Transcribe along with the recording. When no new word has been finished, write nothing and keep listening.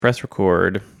Press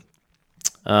record.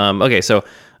 Okay, so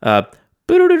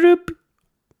boo-doo-doo-doop,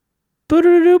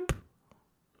 boo-doo-doo-doop,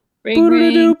 Ring ring.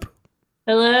 boo-doo-doo-doop,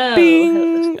 Hello.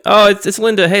 bing. Oh, it's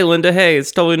Linda. Hey, Linda. Hey,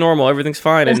 it's totally normal. Everything's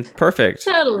fine and perfect.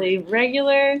 Totally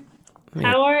regular. Let me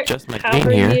How are adjust my how gain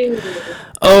are here. you?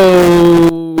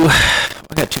 Oh,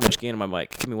 I got too much gain on my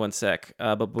mic. Give me one sec.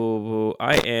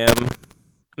 I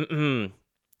am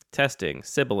testing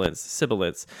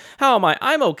sibilance. How am I?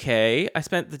 I'm okay. I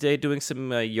spent the day doing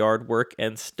some yard work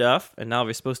and stuff, and now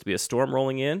there's supposed to be a storm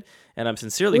rolling in, and I'm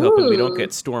sincerely hoping we don't get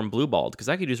Ooh. storm blue-balled, because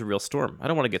I could use a real storm. I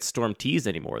don't want to get storm teased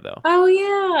anymore, though. Oh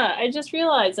yeah. I just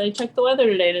realized I checked the weather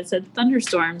today and it said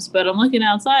thunderstorms, but I'm looking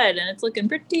outside and it's looking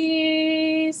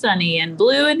pretty sunny and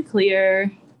blue and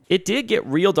clear. It did get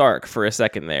real dark for a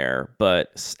second there,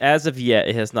 but as of yet,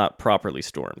 it has not properly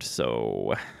stormed,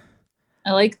 so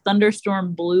I like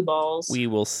thunderstorm blue balls. we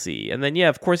will see. And then, yeah,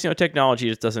 of course, technology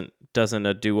just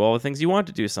doesn't do all the things you want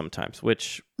to do sometimes,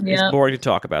 which is Yep. boring to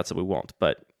talk about, so we won't.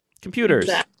 But computers,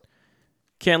 Exactly.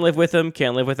 can't live with them,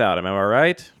 can't live without them. Am I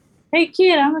right? Hey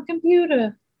kid, I'm a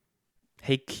computer.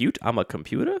 Hey, cute, I'm a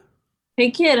computer. Hey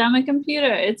kid, I'm a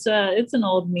computer. It's an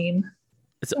old meme.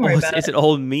 It's Don't oh, worry it's, about it's it. an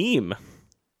old meme.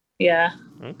 Yeah.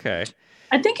 Okay.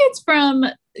 I think it's from,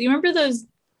 you remember those?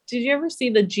 Did you ever see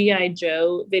the G.I.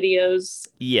 Joe videos?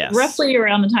 Yes. Roughly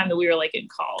around the time that we were like in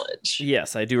college.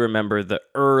 Yes, I do remember the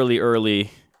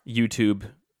early YouTube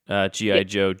Yeah. GI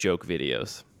Joe joke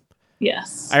videos. I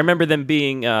Yes. remember them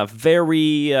being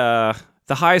very.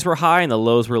 The highs were high and the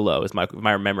lows were low. Is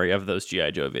my memory of those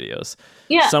GI Joe videos.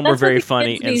 Yeah, Some were that's what very the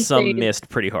funny kids and these some days. missed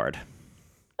pretty hard.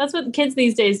 That's what the kids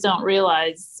these days don't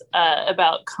realize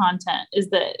about content is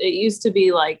that it used to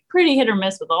be like pretty hit or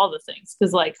miss with all the things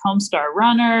because like Homestar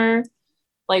Runner,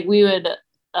 like we would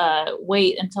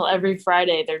wait until every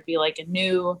Friday there'd be like a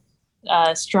new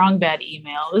strong bad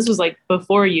email. This was like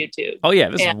before YouTube. Oh yeah,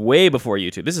 this is And way before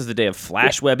YouTube. This is the day of yeah,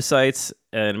 Flash websites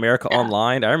and America yeah.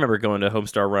 Online. I remember going to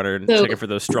Homestar Runner and So checking for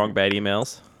those strong bad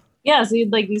emails. yeah, so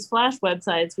you'd like these flash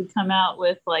websites would come out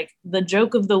with like the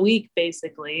joke of the week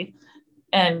basically,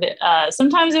 and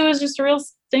sometimes it was just a real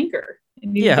stinker,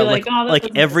 and you'd Yeah, be like like, "Oh, that like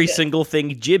wasn't as every good." single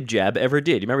thing Jib Jab ever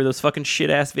did. You remember those fucking shit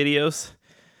ass videos?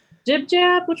 Jib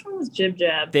Jab, which one was Jib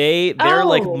Jab? Their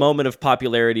like Oh, moment of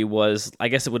popularity was, I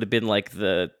guess it would have been like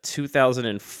the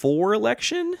 2004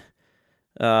 election.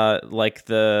 Like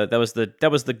that was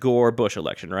the Gore Bush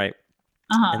election, right?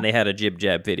 uh And huh, they had a Jib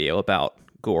Jab video about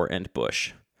Gore and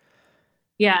Bush.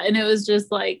 yeah, and it was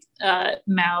just like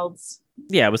mouths.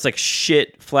 Yeah, it was like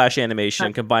shit flash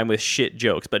animation combined with shit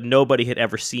jokes, but nobody had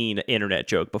ever seen an internet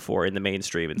joke before in the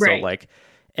mainstream, and so Right. like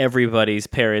everybody's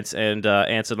parents and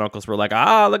aunts and uncles were like,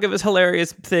 "Ah, look at this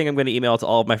hilarious thing! I'm going to email it to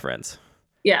all of my friends."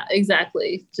 Yeah,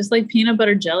 exactly. Just like peanut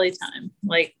butter jelly time.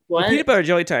 Like Well, peanut what? butter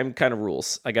jelly time kind of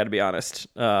rules. I got to be honest,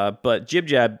 but Jib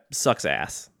Jab sucks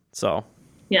ass. So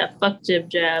Yeah, fuck Jib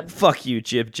Jab. fuck you,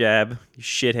 Jib Jab, you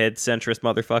shithead centrist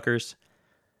motherfuckers.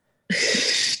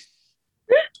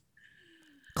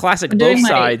 Classic I'm both doing my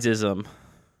sidesism.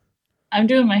 I'm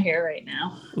doing my hair right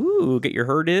now. Ooh, get your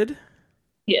hair did.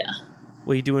 Yeah.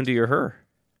 What are you doing to your hair?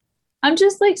 I'm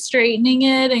just like straightening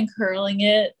it and curling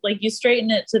it. Like you straighten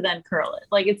it to then curl it.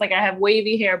 Like it's like I have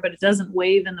wavy hair, but it doesn't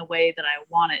wave in the way that I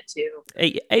want it to.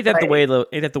 Hey, ain't that the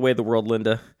Right. way the world,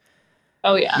 Linda?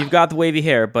 Oh yeah. You've got the wavy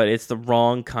hair, but it's the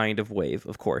wrong kind of wave,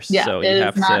 of course. Yeah, So you it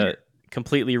have is not to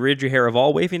completely rid your hair of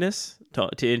all waviness to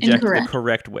inject the incorrect.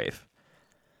 correct wave.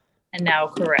 And now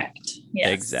correct.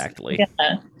 Yes. Exactly.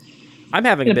 Yeah. I'm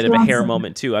having a Gonna bit put of a on hair some.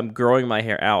 moment too. I'm growing my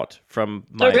hair out from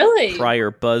Oh my really? prior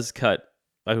buzz cut,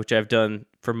 which I've done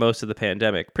for most of the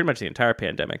pandemic, pretty much the entire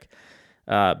pandemic,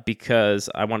 because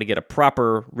I want to get a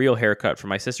proper real haircut for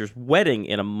my sister's wedding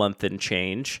in a month and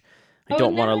change. I Oh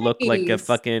don't want to look like a nice.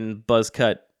 fucking buzz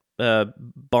cut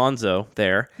bonzo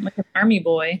there. Like an army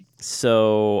boy.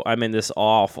 So I'm in this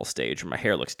awful stage where my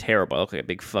hair looks terrible. I look like a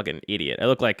big fucking idiot. I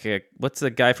look like what's the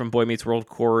guy from Boy Meets World?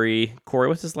 Corey,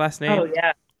 what's his last Oh name?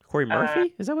 yeah. Corey Uh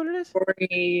Murphy? Is that what it is?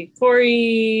 Corey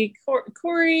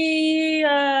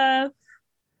I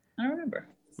don't remember.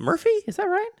 Murphy? Is that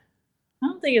right? I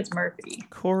don't think it's Murphy.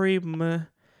 Corey.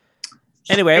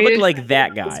 Anyway, I Are you look like excited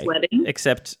that about this guy, wedding?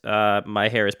 except my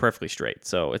hair is perfectly straight.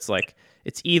 So it's like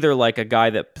it's either like a guy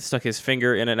that stuck his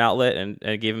finger in an outlet and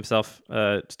gave himself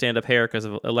stand-up hair because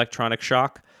of electronic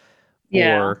shock,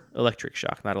 Yeah, or electric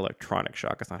shock, not electronic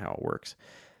shock. That's not how it works.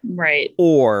 right.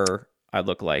 Or I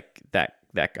look like that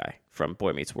guy from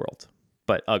Boy Meets World,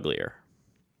 but uglier.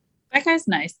 That guy's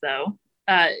nice though.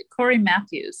 Corey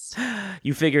Matthews.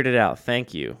 You figured it out.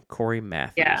 Thank you, Corey Yeah,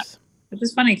 Matthews. which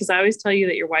is funny because I always tell you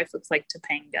that your wife looks like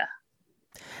Topanga.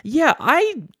 Yeah,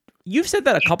 I You've said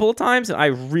that a couple of times, and I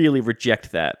really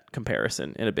reject that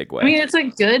comparison in a big way. I mean, it's a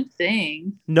good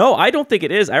thing. No, I don't think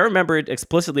it is. I remember it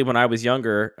explicitly when I was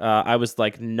younger. I was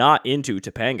like not into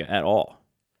Topanga at all.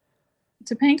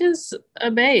 Topanga's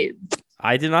a babe.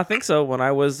 I did not think so when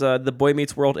I was the Boy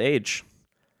Meets World age.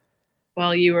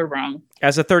 Well, you were wrong.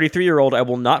 As a 33-year-old, I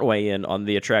will not weigh in on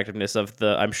the attractiveness of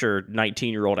the, I'm sure,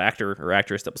 19-year-old actor or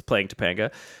actress that was playing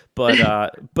Topanga.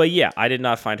 But yeah, I did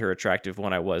not find her attractive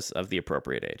when I was of the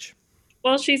appropriate age.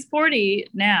 Well, she's 40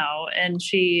 now, and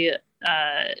she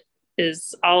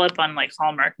is all up on like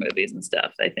Hallmark movies and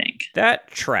stuff, I think.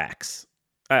 That tracks.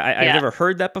 I've never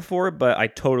heard that before, but I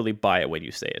totally buy it when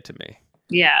you say it to me.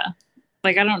 Yeah.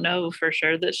 Like, I don't know for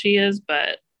sure that she is,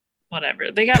 but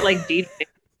whatever. They got like DJ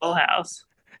Full House.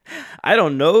 I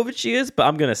don't know if she is, but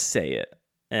I'm going to say it.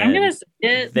 And I'm going to say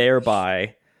it.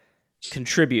 Thereby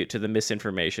contribute to the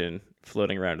misinformation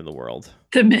floating around in the world.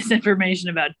 The misinformation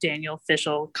about Danielle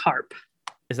Fishel Karp.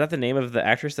 Is that the name of the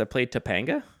actress that played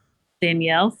Topanga?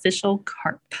 Danielle Fishel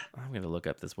Karp. I'm going to look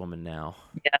up this woman now.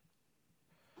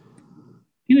 Yeah.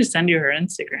 You just send you her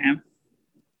Instagram.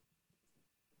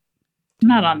 I'm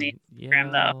not on the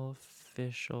Instagram, though.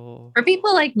 Official. For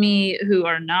people like me who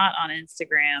are not on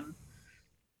Instagram,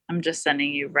 I'm just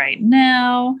sending you right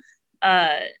now.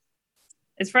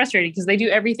 It's frustrating because they do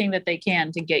everything that they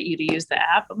can to get you to use the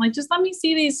app. I'm like, just let me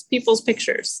see these people's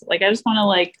pictures. Like, I just want to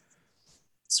like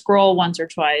scroll once or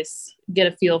twice, get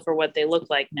a feel for what they look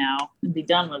like now, and be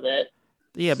done with it.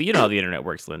 Yeah, but you know how the internet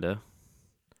works, Linda.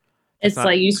 It's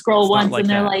like you scroll once like and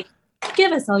they're that. like,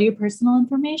 give us all your personal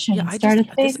information. Yeah, and start a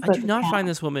Facebook I do not account. find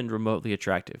this woman remotely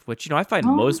attractive, which, you know, I find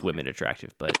most women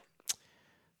attractive, but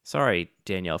sorry,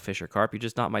 Danielle Fisher Karp, you're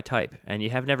just not my type, and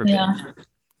you have never been.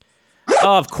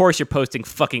 Oh, of course you're posting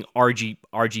fucking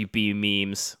RGB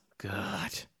memes.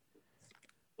 God.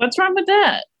 What's wrong with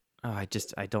that? Oh,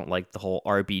 I don't like the whole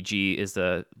RBG is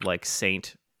the like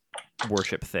saint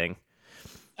worship thing.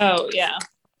 Oh, yeah.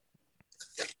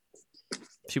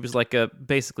 She was like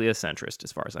basically a centrist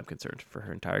as far as I'm concerned for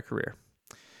her entire career.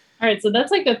 All right, so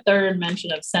that's like a third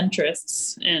mention of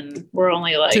centrists, and we're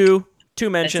only like two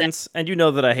mentions, and you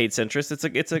know that I hate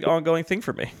centrists. It's an ongoing thing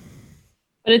for me.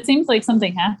 But it seems like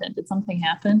something happened. Did something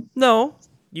happen? No,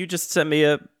 you just sent me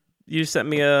a.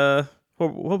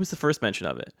 What was the first mention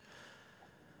of it?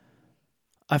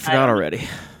 I forgot already.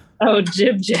 Oh,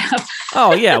 Jib Jab.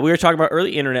 Oh yeah, we were talking about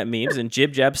early internet memes, and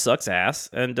Jib Jab sucks ass,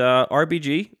 and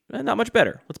RBG not much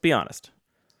better. Let's be honest.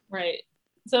 Right.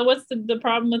 So what's the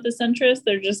problem with the centrists?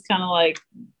 They're just kind of like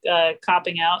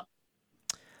copping out.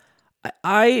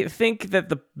 I think that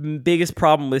the biggest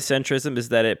problem with centrism is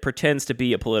that it pretends to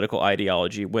be a political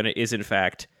ideology when it is in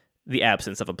fact the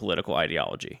absence of a political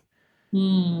ideology.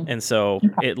 And so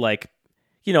it like,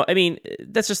 you know, I mean,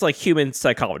 that's just like human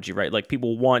psychology, right? Like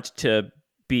people want to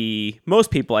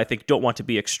most people I think don't want to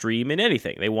be extreme in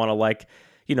anything. They want to like,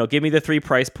 you know, give me the 3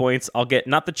 price points. I'll get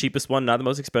not the cheapest one, not the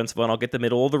most expensive one. I'll get the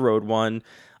middle of the road one.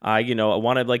 You know, I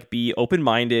want to like be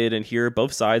open-minded and hear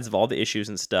both sides of all the issues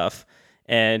and stuff.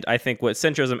 And I think what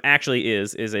centrism actually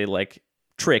is a like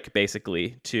trick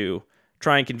basically to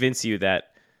try and convince you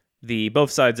that the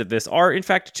both sides of this are in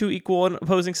fact two equal and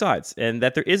opposing sides, and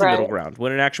that there is a middle ground,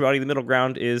 when in actuality the middle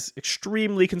ground is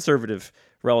extremely conservative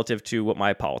relative to what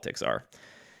my politics are.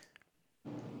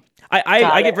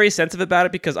 I get very sensitive about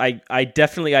it because I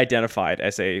definitely identified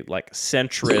as a like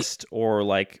centrist or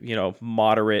like, you know,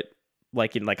 moderate,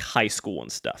 like in like high school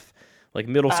and stuff. Like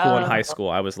middle school and high school,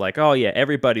 I was like, oh yeah,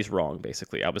 everybody's wrong,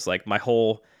 basically. I was like, my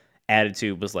whole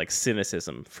attitude was like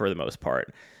cynicism for the most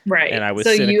part. Right. And I was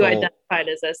so cynical. You identified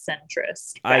as a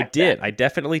centrist. I did. Then. I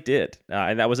definitely did.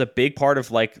 And that was a big part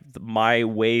of like my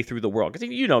way through the world. Because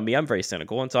you know me, I'm very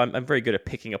cynical. And so I'm very good at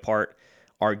picking apart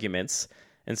arguments.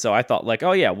 And so I thought like,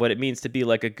 oh yeah, what it means to be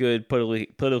like a good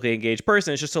politically engaged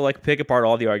person is just to like pick apart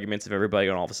all the arguments of everybody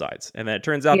on all the sides. And then it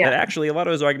turns out that actually a lot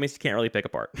of those arguments you can't really pick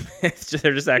apart.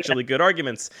 They're just actually good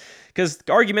arguments. Because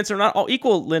arguments are not all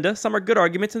equal, Linda. Some are good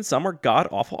arguments and some are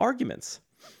god-awful arguments.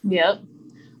 Yep.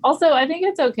 Also, I think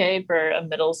it's okay for a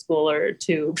middle schooler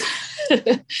to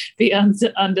be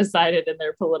undecided in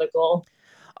their political.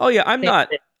 Oh yeah, I'm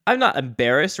not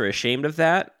embarrassed or ashamed of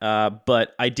that,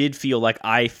 but I did feel like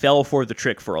I fell for the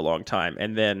trick for a long time.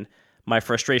 And then my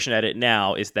frustration at it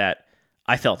now is that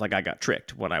I felt like I got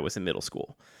tricked when I was in middle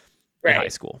school and high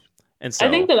school. And so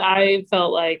I think that I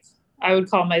felt like I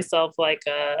would call myself like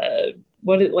a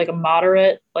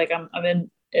moderate, like I'm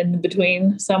in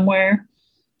between somewhere.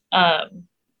 But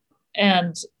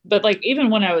like even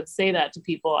when I would say that to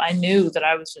people, I knew that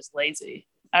I was just lazy.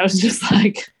 I was just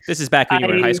like, this is back when you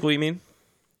were in high school, you mean?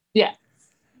 Yeah.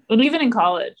 But even in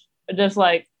college, just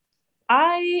like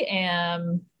I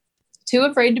am too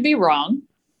afraid to be wrong.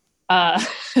 Uh,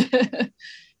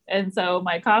 and so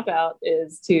my cop out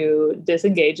is to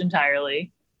disengage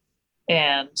entirely.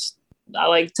 And I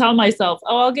like tell myself,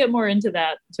 oh, I'll get more into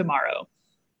that tomorrow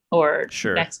or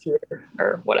Sure. next year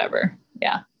or whatever.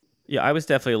 Yeah. Yeah, I was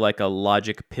definitely like a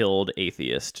logic-pilled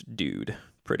atheist dude,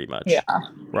 pretty much. Yeah.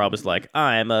 Where I was like,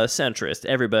 I'm a centrist.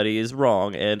 Everybody is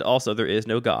wrong, and also there is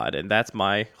no God, and that's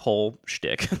my whole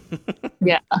shtick.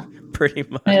 Yeah. Pretty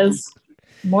much. It's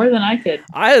more than I could.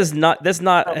 That's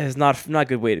not a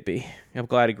good way to be. I'm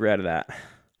glad I grew out of that.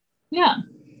 Yeah.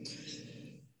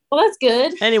 Well, that's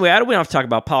good. Anyway, we don't have to talk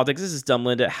about politics. This is dumb,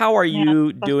 Linda. How are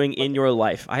you doing in your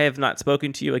life? I have not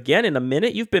spoken to you again in a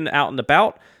minute. You've been out and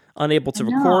about, unable to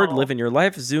record, living your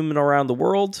life, zooming around the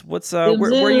world. What's where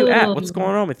are you at? What's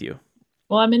going on with you?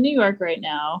 Well, I'm in New York right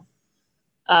now.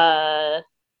 I'm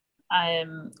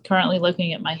currently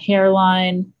looking at my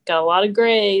hairline. Got a lot of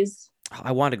grays.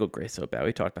 I want to go gray so bad.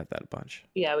 We talked about that a bunch.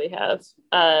 Yeah, we have.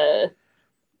 I'm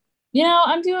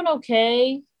doing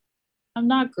okay. I'm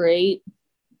not great.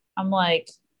 I'm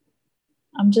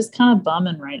just kind of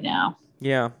bumming right now.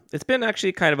 Yeah, it's been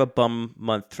actually kind of a bum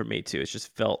month for me too. It's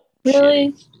just felt really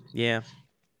shitty. Yeah.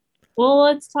 Well,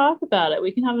 let's talk about it.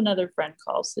 We can have another friend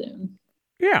call soon.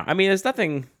 Yeah, I mean, there's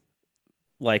nothing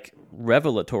like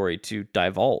revelatory to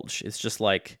divulge. It's just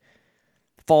like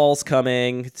fall's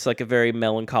coming. It's like a very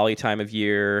melancholy time of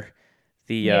year.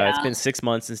 It's been 6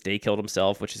 months since Day killed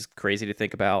himself, which is crazy to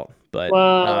think about,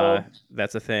 but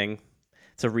that's a thing.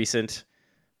 It's a recent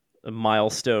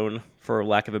milestone, for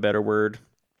lack of a better word.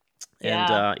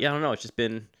 And I don't know. It's just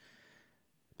been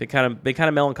kind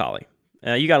of melancholy.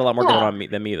 You got a lot more going on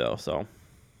than me, though. So,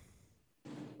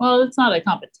 well, it's not a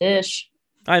competition.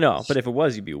 I know, but if it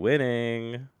was, you'd be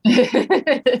winning.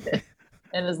 And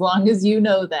as long as you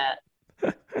know that,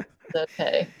 it's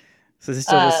okay. So is this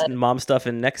still just mom stuff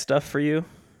and neck stuff for you?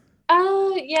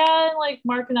 Yeah, like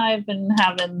Mark and I have been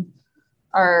having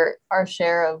our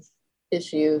share of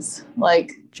issues,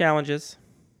 like challenges.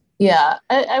 Yeah,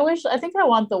 I think I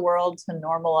want the world to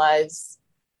normalize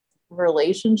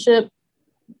relationship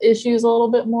issues a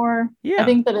little bit more. Yeah. I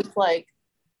think that it's like,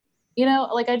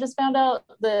 like I just found out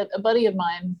that a buddy of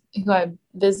mine who I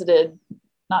visited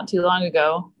not too long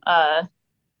ago,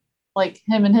 like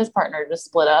him and his partner just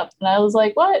split up. And I was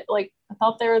like, what? Like, I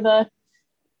thought they were the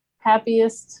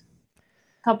happiest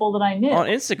couple that I knew. On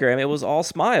Instagram, it was all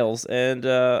smiles and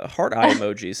heart eye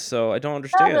emojis. So I don't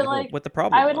understand what the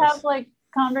problem was. I would have like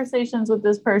conversations with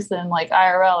this person like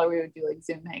IRL, or we would do like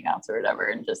Zoom hangouts or whatever,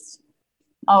 and just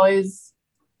always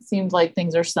seemed like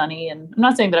things are sunny. And I'm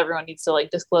not saying that everyone needs to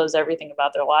like disclose everything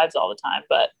about their lives all the time,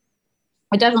 but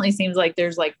it definitely seems like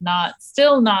there's like not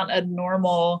a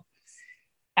normal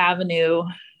avenue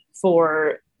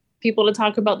for people to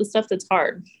talk about the stuff that's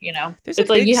hard. It's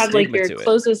like you have like your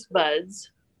closest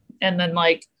buds, and then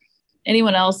like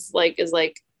anyone else like is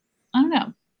like, I don't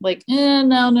know, like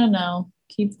no,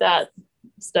 keep that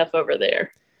stuff over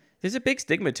there. There's a big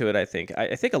stigma to it. I think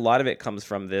a lot of it comes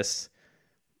from this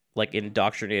like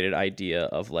indoctrinated idea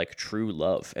of like true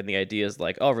love, and the idea is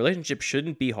like, oh, relationships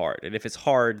shouldn't be hard, and if it's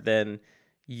hard, then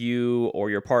you or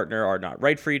your partner are not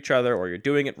right for each other, or you're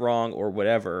doing it wrong, or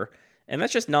whatever. And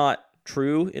that's just not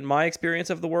true in my experience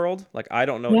of the world. Like, I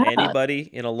don't know anybody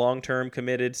in a long-term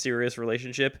committed serious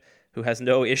relationship who has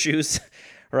no issues,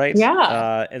 right?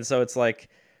 And so it's like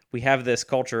we have this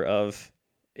culture of,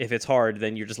 if it's hard,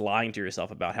 then you're just lying to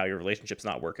yourself about how your relationship's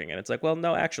not working. And it's like, well,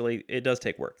 no, actually, it does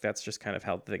take work. That's just kind of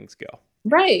how things go.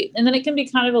 Right. And then it can be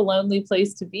kind of a lonely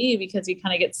place to be, because you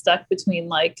kind of get stuck between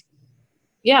like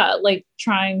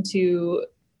trying to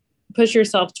push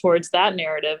yourself towards that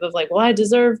narrative of like, well, I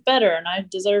deserve better and I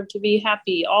deserve to be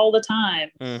happy all the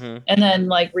time. Mm-hmm. And then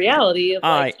like reality of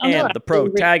like, I am the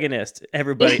protagonist.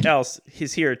 Everybody else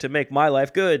is here to make my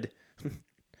life good.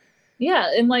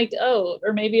 Yeah. And like,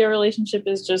 or maybe a relationship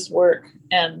is just work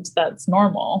and that's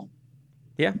normal.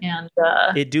 Yeah. And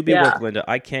it do be work, Linda.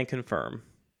 I can confirm.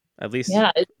 At least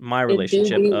my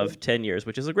relationship of 10 years,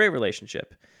 which is a great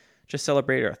relationship. Just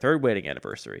celebrated our 3rd wedding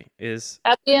anniversary.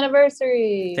 Happy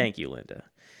anniversary. Thank you, Linda.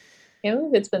 Can't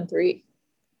believe it's been 3.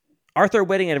 Our 3rd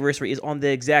wedding anniversary is on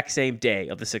the exact same day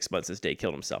of the 6 months since Day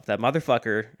killed himself. That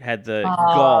motherfucker had the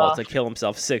gall to kill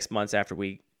himself 6 months after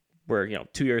we were,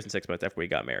 2 years and 6 months after we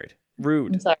got married.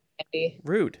 Rude. I'm sorry, Andy.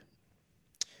 Rude.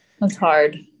 That's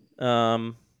hard.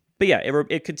 But yeah,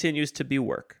 it continues to be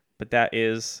work. But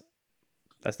that's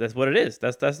what it is.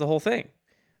 That's the whole thing.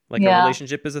 Like a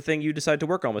relationship is a thing you decide to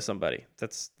work on with somebody.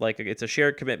 That's like it's a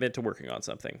shared commitment to working on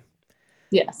something.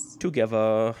 Yes.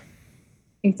 Together.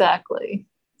 Exactly.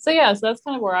 So that's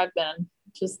kind of where I've been.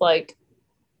 Just like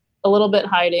a little bit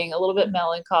hiding, a little bit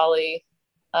melancholy,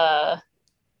 Uh,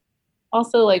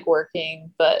 also like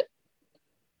working, but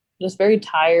just very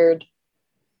tired.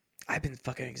 I've been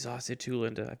fucking exhausted too,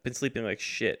 Linda. I've been sleeping like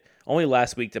shit. Only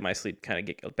last week did my sleep kind of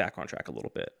get back on track a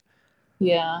little bit.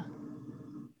 Yeah.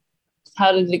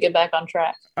 How did you get back on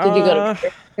track? Did you go to Uh,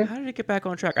 prayer? how did it get back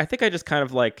on track? I think I just kind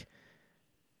of like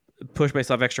pushed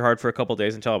myself extra hard for a couple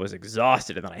days until I was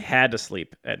exhausted, and then I had to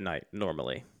sleep at night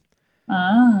normally.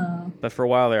 Oh. But for a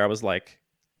while there, I was like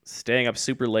staying up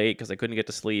super late because I couldn't get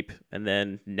to sleep, and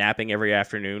then napping every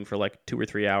afternoon for like 2 or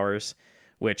 3 hours,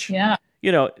 which, Yeah.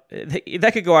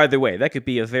 that could go either way. That could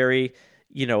be a very,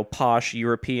 posh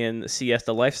European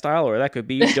siesta lifestyle, or that could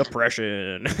be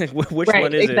depression. Which Right,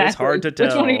 one is it? It's hard to tell.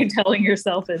 Which one are you telling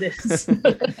yourself it is?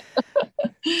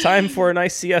 Time for a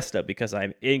nice siesta because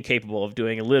I'm incapable of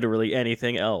doing literally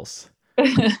anything else.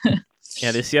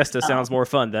 And a siesta sounds more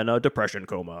fun than a depression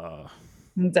coma.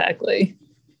 Exactly.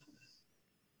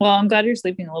 Well, I'm glad you're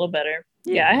sleeping a little better.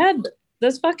 Yeah, I had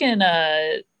those fucking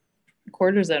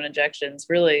cortisone injections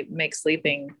really make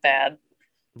sleeping bad.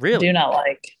 Really? Do not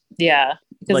like. Yeah,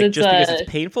 because like it's just because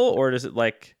it's painful, or does it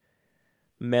like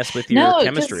mess with your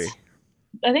chemistry?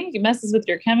 I think it messes with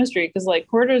your chemistry because like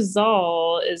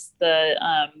cortisol is the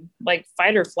like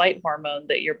fight or flight hormone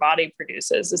that your body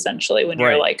produces essentially when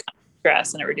you're like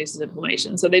stressed, and it reduces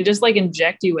inflammation. So they just like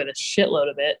inject you with a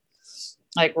shitload of it,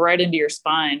 like right into your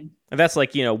spine. And that's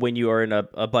like, when you are in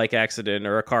a bike accident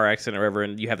or a car accident or whatever,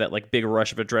 and you have that like big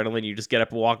rush of adrenaline, you just get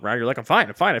up and walk around. You're like, I'm fine,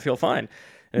 I feel fine.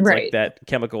 And it's like that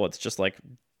chemical. It's just like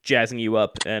jazzing you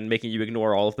up and making you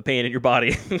ignore all of the pain in your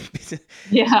body.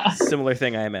 Yeah. Similar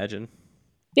thing, I imagine.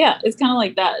 Yeah, it's kind of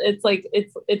like that. It's like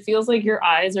it feels like your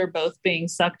eyes are both being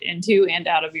sucked into and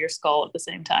out of your skull at the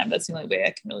same time. That's the only way I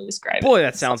can really describe it. Boy,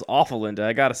 that sounds awful, Linda.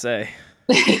 I gotta say,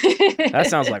 that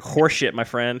sounds like horseshit, my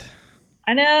friend.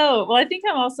 I know. Well, I think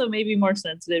I'm also maybe more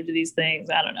sensitive to these things.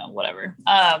 I don't know. Whatever.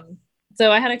 So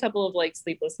I had a couple of like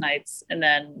sleepless nights, and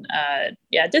then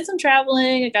did some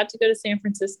traveling. I got to go to San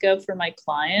Francisco for my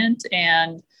client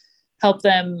and help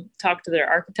them talk to their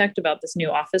architect about this new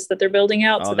office that they're building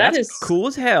out. So that is cool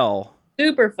as hell.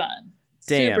 Super fun.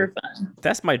 Damn. Super fun.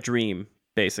 That's my dream,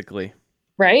 basically.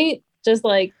 Right? Just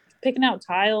like picking out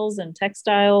tiles and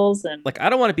textiles and like, I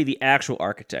don't want to be the actual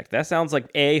architect. That sounds like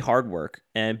A, hard work,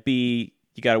 and B,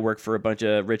 you got to work for a bunch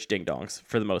of rich ding dongs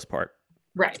for the most part.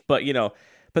 Right. But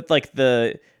like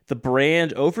the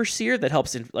brand overseer that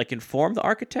helps inform the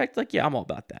architect, like, yeah, I'm all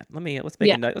about that. Let's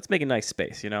make a nice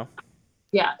space,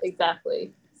 Yeah,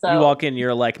 exactly. So you walk in,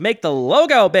 you're like, make the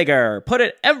logo bigger, put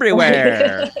it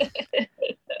everywhere.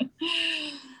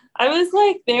 I was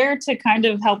like there to kind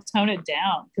of help tone it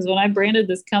down because when I branded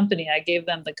this company, I gave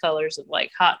them the colors of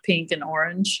like hot pink and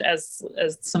orange as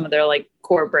some of their like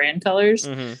core brand colors.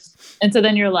 Mm-hmm. And so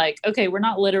then you're like, okay, we're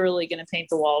not literally going to paint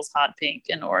the walls hot pink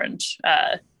and orange.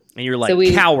 And you're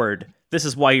like, coward. This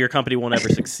is why your company won't ever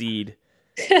succeed.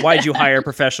 Why'd you hire a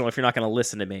professional if you're not going to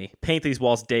listen to me? Paint these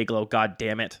walls day glow. God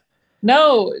damn it.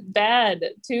 No, bad.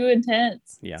 Too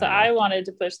intense. Yeah, so I wanted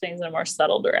to push things in a more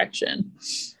subtle direction.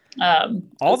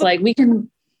 We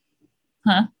can,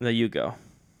 No, you go.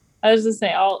 I was just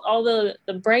saying all the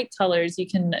bright colors you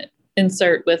can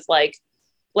insert with like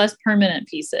less permanent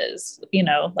pieces,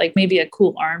 like maybe a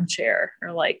cool armchair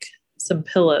or like some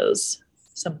pillows,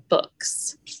 some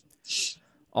books.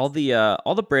 All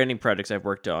the branding projects I've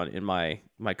worked on in my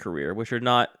career, which are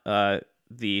not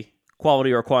the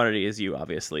quality or quantity as you,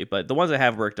 obviously, but the ones I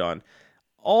have worked on,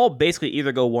 all basically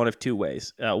either go one of two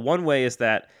ways. One way is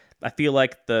that I feel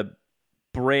like the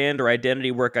brand or identity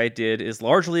work I did is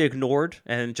largely ignored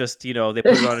and just, they put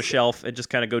it on a shelf and just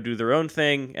kind of go do their own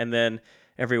thing. And then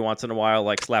every once in a while,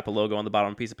 like slap a logo on the bottom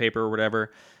of a piece of paper or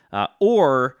whatever.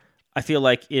 Or I feel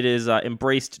like it is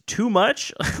embraced too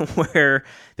much where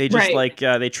they just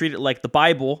they treat it like the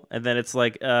Bible. And then it's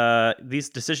like these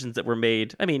decisions that were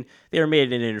made. I mean, they were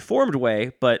made in an informed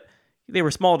way, but they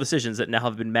were small decisions that now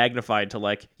have been magnified to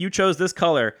like, you chose this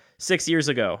color 6 years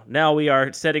ago. Now we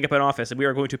are setting up an office and we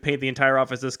are going to paint the entire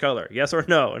office this color. Yes or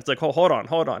no? And it's like, oh, hold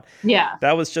on. Yeah.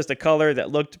 That was just a color that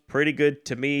looked pretty good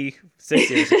to me 6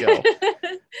 years ago.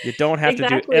 You don't have to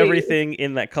do everything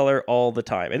in that color all the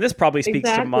time. And this probably speaks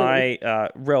to my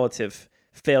relative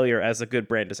failure as a good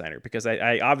brand designer, because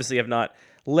I obviously have not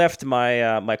left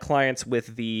my my clients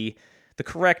with the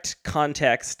correct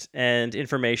context and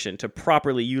information to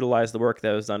properly utilize the work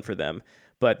that was done for them.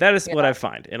 But that is what I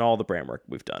find in all the brand work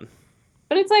we've done.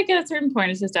 But it's like at a certain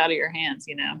point, it's just out of your hands,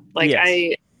 Like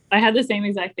yes. I had the same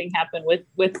exact thing happen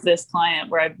with this client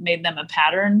where I made them a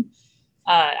pattern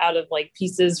out of like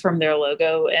pieces from their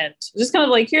logo, and just kind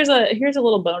of like here's a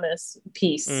little bonus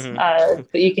piece that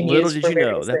you can use. Little did you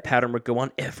know that pattern would go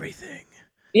on everything.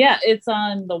 Yeah, it's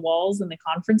on the walls in the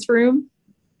conference room.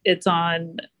 It's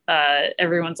on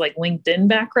everyone's like LinkedIn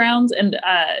backgrounds. And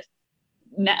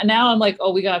now I'm like,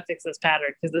 oh, we gotta fix this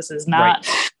pattern because this is not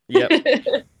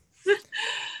Yep.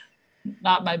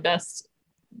 not my best,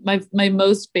 my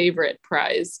most favorite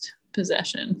prized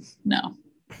possession. No.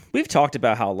 We've talked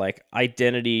about how like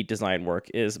identity design work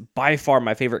is by far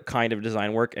my favorite kind of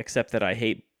design work, except that I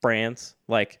hate brands.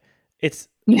 Like it's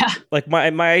like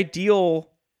my ideal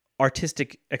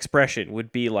artistic expression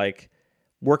would be like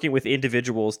working with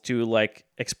individuals to like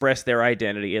express their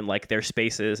identity in like their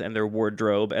spaces and their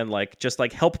wardrobe and like just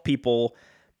like help people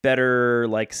better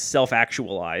like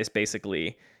self-actualize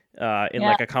basically in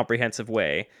like a comprehensive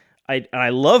way. I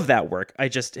love that work. I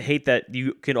just hate that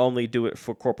you can only do it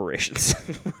for corporations.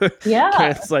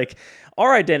 It's like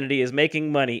our identity is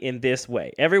making money in this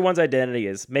way. Everyone's identity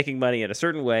is making money in a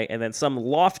certain way, and then some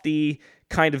lofty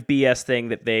kind of BS thing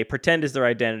that they pretend is their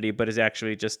identity, but is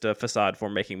actually just a facade for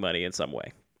making money in some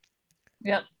way.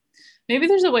 Yep. Maybe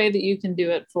there's a way that you can do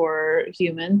it for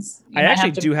humans. I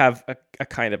actually do have a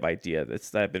kind of idea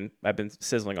that I've been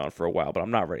sizzling on for a while, but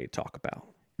I'm not ready to talk about.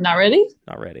 Not ready?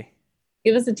 Not ready.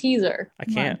 Give us a teaser. I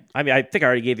can't. I mean, I think I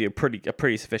already gave you a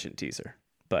pretty sufficient teaser.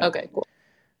 But okay, cool.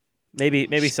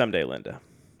 Maybe someday, Linda.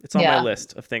 It's on my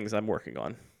list of things I'm working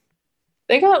on.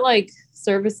 They got like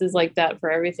services like that for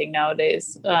everything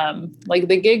nowadays. Like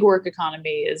the gig work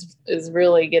economy is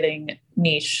really getting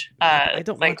niche. I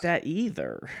don't like that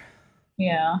either.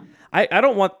 Yeah. I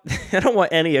don't want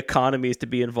any economies to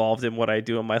be involved in what I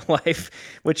do in my life,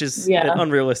 which is an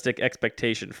unrealistic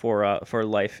expectation for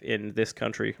life in this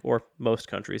country or most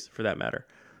countries for that matter.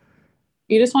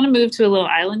 You just want to move to a little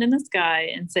island in the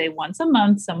sky and say once a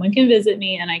month someone can visit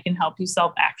me and I can help you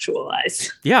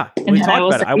self-actualize. Yeah, we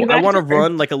talked about it. I want to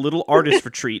run like a little artist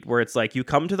retreat where it's like you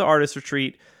come to the artist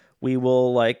retreat, we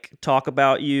will like talk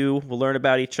about you, we'll learn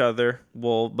about each other,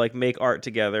 we'll like make art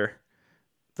together.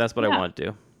 That's what I want to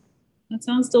do. That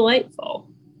sounds delightful.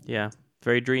 Yeah,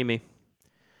 very dreamy.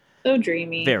 So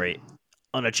dreamy. Very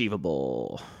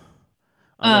unachievable.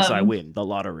 Unless I win the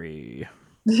lottery.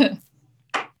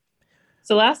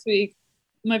 So last week,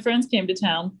 my friends came to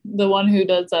town. The one who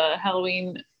does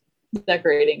Halloween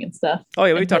decorating and stuff. Oh,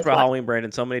 yeah, we talked about Halloween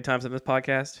Brandon so many times in this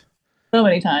podcast. So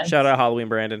many times. Shout out Halloween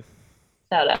Brandon.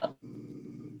 Shout out.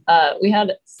 We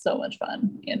had so much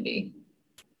fun, Andy.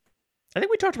 I think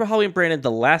we talked about Halloween Brandon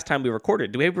the last time we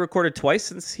recorded. Do we have recorded twice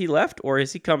since he left, or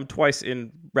has he come twice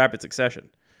in rapid succession?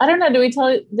 I don't know.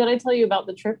 Did I tell you about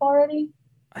the trip already?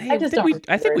 I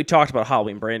think we talked about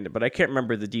Halloween Brandon, but I can't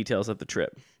remember the details of the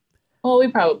trip. Well, we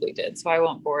probably did, so I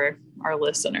won't bore our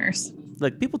listeners.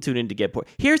 Like people tune in to get bored.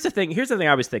 Here's the thing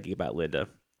I was thinking about, Linda.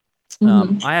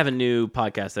 I have a new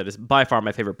podcast that is by far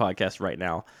my favorite podcast right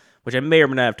now, which I may or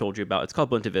may not have told you about. It's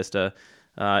called Bunta Vista.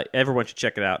 Everyone should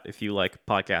check it out if you like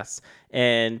podcasts.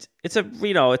 And it's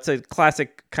a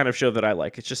classic kind of show that I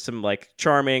like. It's just some like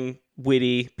charming,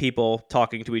 witty people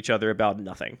talking to each other about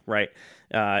nothing, right?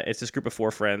 It's this group of 4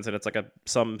 friends, and it's like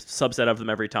some subset of them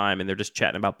every time, and they're just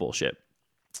chatting about bullshit.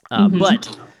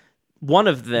 But one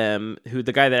of them,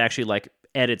 the guy that actually like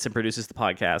edits and produces the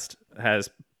podcast, has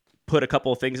put a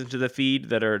couple of things into the feed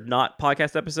that are not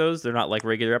podcast episodes. They're not like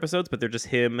regular episodes, but they're just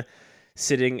him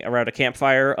sitting around a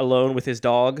campfire alone with his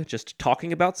dog, just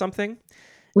talking about something.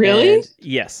 Really? And,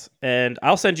 yes. And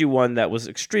I'll send you one that was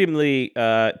extremely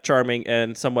charming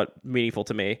and somewhat meaningful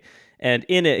to me. And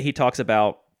in it, he talks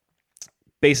about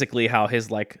basically how his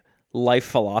like life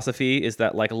philosophy is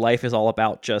that like life is all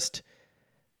about just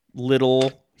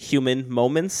little human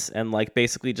moments and like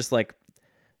basically just like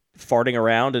farting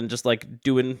around and just like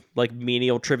doing like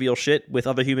menial trivial shit with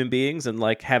other human beings and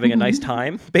like having a nice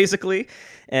time basically,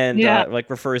 and like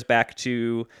refers back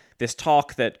to this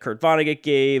talk that Kurt Vonnegut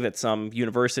gave at some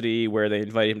university where they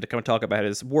invited him to come talk about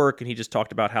his work, and he just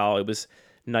talked about how it was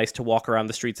nice to walk around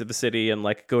the streets of the city and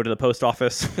like go to the post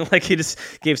office. Like he just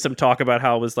gave some talk about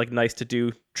how it was like nice to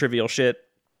do trivial shit,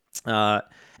 and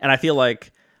I feel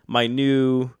like my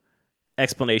new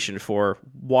explanation for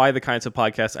why the kinds of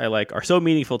podcasts I like are so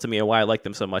meaningful to me and why I like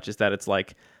them so much is that it's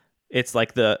like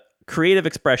the creative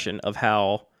expression of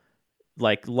how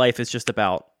like life is just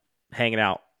about hanging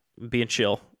out, being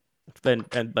chill, and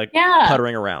like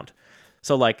puttering around.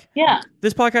 So like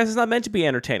this podcast is not meant to be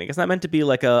entertaining. It's not meant to be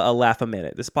like a laugh a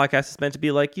minute. This podcast is meant to be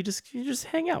like you just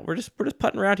hang out. We're just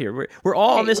putting around here. We're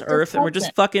all on this earth and we're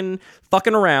just fucking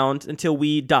around until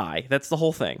we die. That's the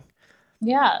whole thing.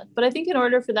 Yeah, but I think in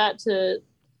order for that to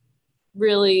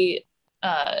really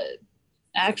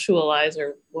actualize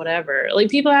or whatever, like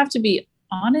people have to be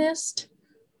honest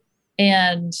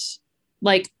and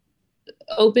like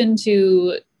open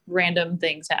to random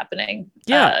things happening.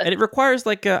 Yeah, and it requires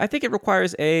I think it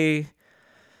requires an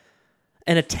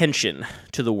attention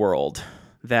to the world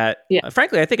that,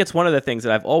 frankly, I think it's one of the things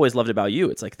that I've always loved about you.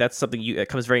 It's like that's something that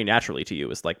comes very naturally to you,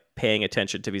 is like paying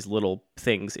attention to these little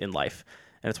things in life.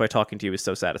 And that's why talking to you is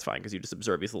so satisfying, because you just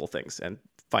observe these little things and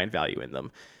find value in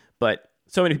them. But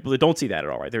so many people that don't see that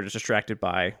at all, right? They're just distracted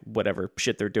by whatever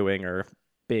shit they're doing or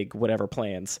big whatever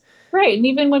plans. Right. And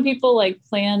even when people like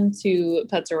plan to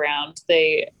putz around,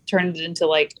 they turn it into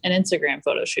like an Instagram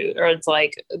photo shoot, or it's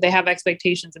like they have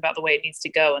expectations about the way it needs to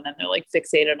go, and then they're like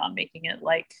fixated on making it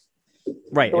like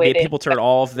right. And people turn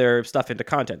all of their stuff into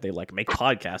content. They like make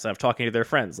podcasts out of talking to their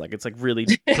friends. Like it's like really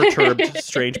perturbed,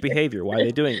 strange behavior. Why are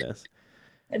they doing this?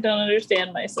 I don't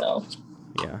understand myself.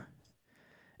 Yeah.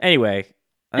 Anyway,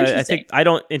 I think I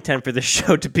don't intend for this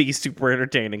show to be super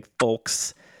entertaining,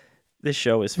 folks. This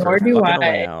show is for fucking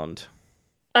around.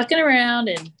 Fucking around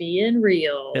and being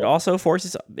real. It also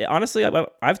forces, honestly,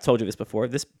 I've told you this before,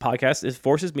 this podcast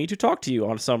forces me to talk to you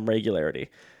on some regularity.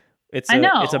 It's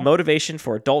a motivation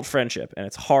for adult friendship, and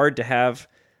it's hard to have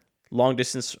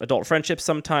long-distance adult friendships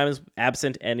sometimes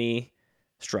absent any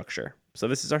structure. So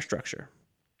this is our structure.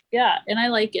 Yeah, and I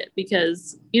like it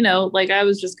because, like I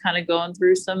was just kind of going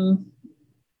through some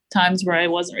times where I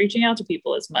wasn't reaching out to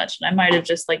people as much, and I might have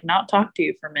just like not talked to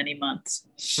you for many months.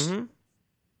 Mm-hmm.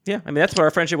 Yeah, I mean that's what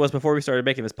our friendship was before we started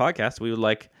making this podcast.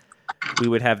 We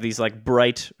would have these like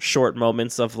bright short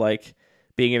moments of like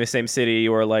being in the same city,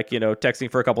 or like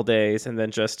texting for a couple days, and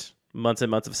then just months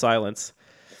and months of silence.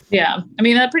 Yeah, I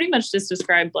mean that pretty much just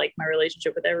described like my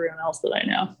relationship with everyone else that I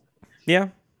know. Yeah,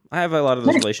 I have a lot of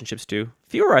those relationships too.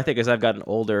 Fewer, I think, as I've gotten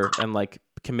older and like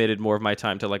committed more of my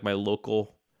time to like my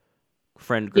local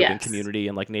friend group and community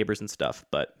and like neighbors and stuff,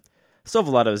 but still have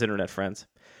a lot of those internet friends.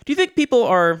 Do you think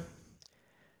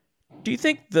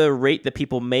the rate that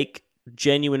people make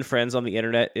genuine friends on the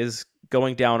internet is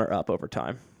going down or up over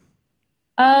time?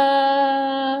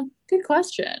 Good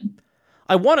question.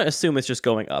 I want to assume it's just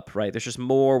going up, right? There's just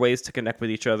more ways to connect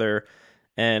with each other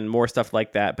and more stuff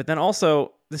like that. But then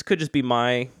also, this could just be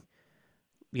my,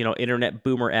 internet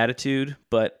boomer attitude.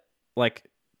 But like,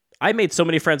 I made so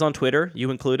many friends on Twitter,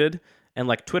 you included, and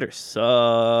like Twitter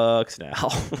sucks now.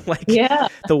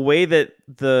 The way that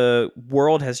the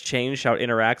world has changed how it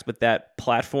interacts with that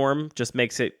platform just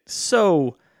makes it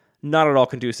so not at all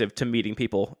conducive to meeting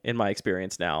people, in my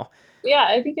experience now. Yeah,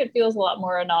 I think it feels a lot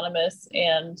more anonymous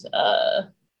and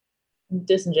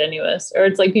disingenuous. Or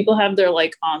it's like people have their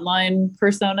like online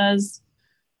personas,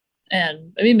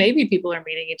 and I mean maybe people are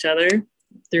meeting each other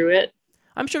through it.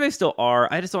 I'm sure they still are.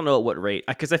 I just don't know at what rate,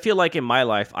 because I feel like in my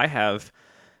life I have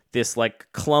this like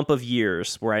clump of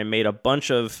years where I made a bunch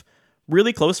of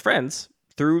really close friends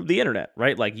through the internet,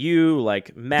 right? Like you,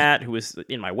 like Matt, who was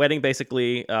in my wedding,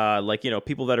 basically,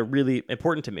 people that are really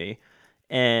important to me.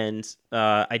 And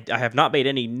I have not made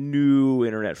any new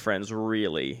internet friends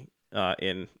really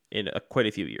in quite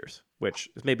a few years, which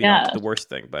is maybe not the worst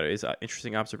thing, but it is an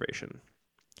interesting observation.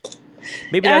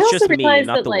 Maybe that's just me,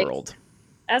 not the world.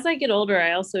 As I get older,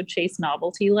 I also chase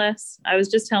novelty less. I was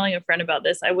just telling a friend about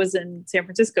this. I was in San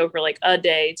Francisco for like a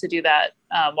day to do that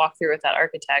walkthrough with that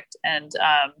architect. And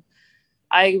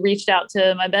I reached out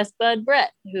to my best bud,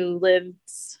 Brett, who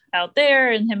lives out there.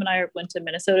 And him and I went to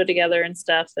Minnesota together and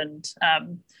stuff. And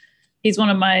he's one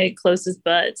of my closest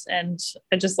buds. And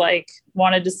I just like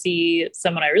wanted to see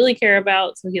someone I really care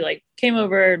about. So he like came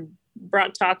over and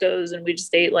brought tacos, and we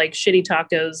just ate like shitty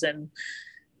tacos and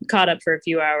caught up for a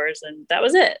few hours, and that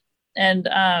was it. And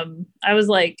I was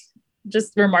like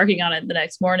just remarking on it the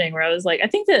next morning, where I was like, I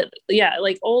think that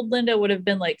like old Linda would have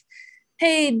been like,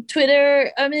 hey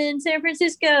Twitter, I'm in San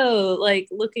Francisco, like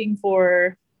looking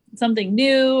for something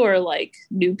new, or like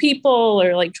new people,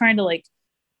 or like trying to like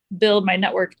build my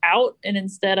network out. And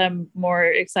instead I'm more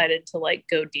excited to like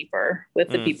go deeper with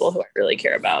the people who I really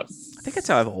care about. I think that's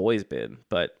how I've always been,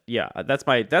 but yeah, that's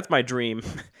my dream.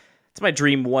 It's my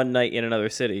dream one night in another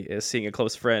city, is seeing a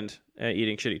close friend and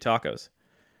eating shitty tacos.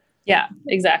 Yeah,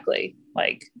 exactly.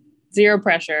 Like zero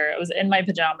pressure. I was in my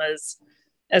pajamas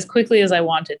as quickly as I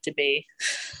wanted to be.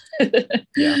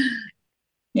 Yeah.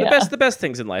 The best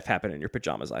things in life happen in your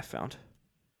pajamas, I've found.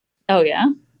 Oh, yeah?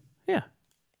 Yeah.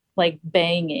 Like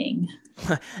banging.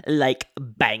 Like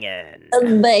banging.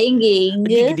 Banging.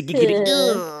 Yeah.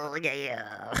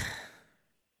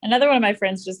 Another one of my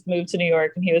friends just moved to New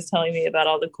York, and he was telling me about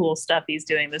all the cool stuff he's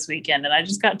doing this weekend. And I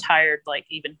just got tired, like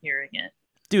even hearing it.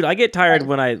 Dude, I get tired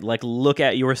when I like look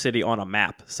at your city on a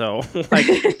map. So like,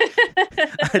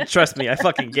 trust me, I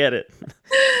fucking get it.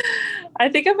 I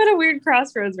think I'm at a weird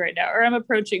crossroads right now, or I'm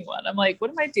approaching one. I'm like, what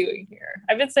am I doing here?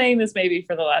 I've been saying this maybe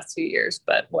for the last 2 years,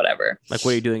 but whatever. Like,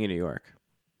 what are you doing in New York?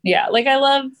 Yeah, like I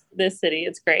love this city.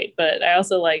 It's great, but I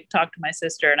also like talked to my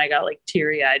sister and I got like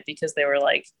teary-eyed because they were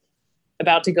like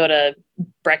about to go to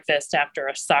breakfast after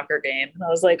a soccer game. And I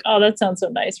was like, "Oh, that sounds so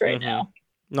nice right Mm-hmm. now."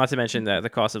 Not to mention that the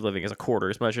cost of living is a quarter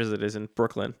as much as it is in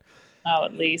Brooklyn. Oh,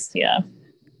 at least, yeah.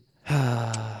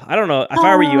 I don't know. If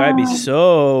I were you, I'd be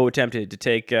so tempted to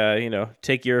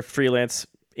take your freelance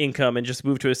income and just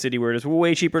move to a city where it is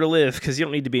way cheaper to live because you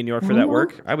don't need to be in New York for that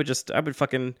work. I would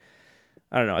fucking,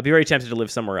 I don't know. I'd be very tempted to live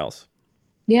somewhere else.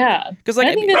 Yeah. Because like,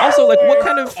 I think also like,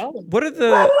 Oh, what are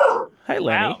the? Hi,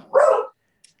 Lenny. wow.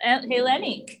 And hey,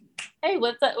 Lenny. Hey,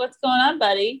 what's going on,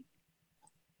 buddy?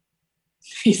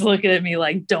 He's looking at me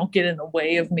like, "Don't get in the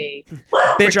way of me."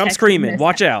 Bitch, I'm screaming.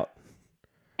 Watch out.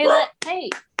 Hey,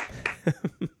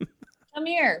 come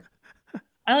here.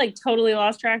 I like totally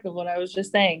lost track of what I was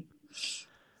just saying.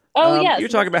 Oh, yeah. You're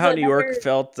talking about how New York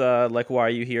felt like, why are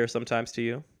you here sometimes to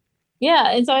you?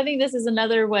 Yeah. And so I think this is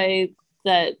another way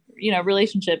that,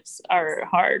 relationships are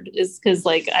hard is because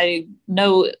like I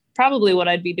know probably what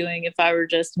I'd be doing if I were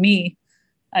just me.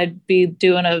 I'd be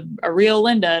doing a real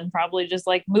Linda and probably just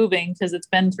like moving because it's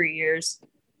been 3 years.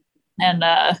 And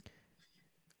I'd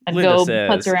Linda go says,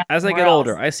 putz around as I get else.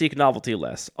 older, I seek novelty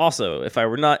less. Also, if I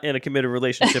were not in a committed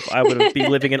relationship, I would be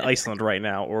living in Iceland right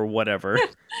now or whatever.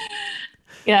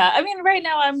 Yeah, I mean, right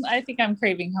now I think I'm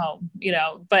craving home,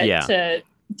 but Yeah.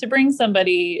 to bring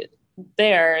somebody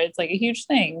there, it's like a huge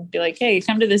thing. Be like, hey,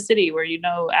 come to this city where you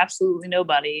know absolutely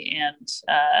nobody, and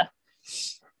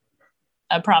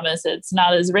I promise it's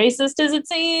not as racist as it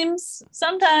seems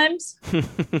sometimes.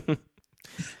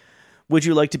 Would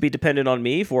you like to be dependent on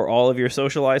me for all of your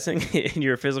socializing in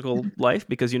your physical life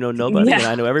because you know nobody and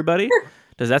I know everybody?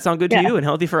 Does that sound good to you and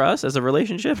healthy for us as a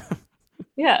relationship?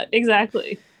 Yeah,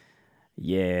 exactly.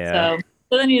 Yeah.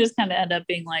 So then you just kind of end up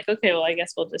being like, okay, well, I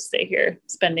guess we'll just stay here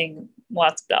spending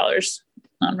lots of dollars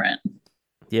on rent.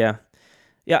 Yeah.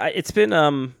 Yeah, it's been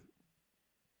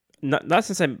not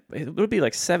since it would be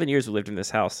like 7 years we lived in this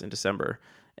house in December,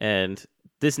 and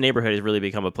this neighborhood has really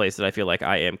become a place that I feel like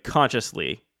I am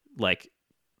consciously like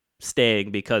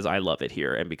staying because I love it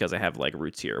here and because I have like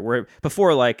roots here. Where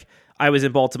before, like I was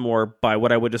in Baltimore by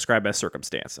what I would describe as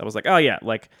circumstance. I was like, oh yeah,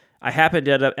 like I happened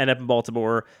to end up in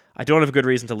Baltimore. I don't have a good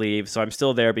reason to leave, so I'm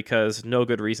still there because no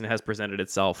good reason has presented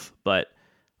itself. But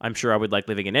I'm sure I would like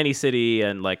living in any city,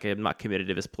 and like I'm not committed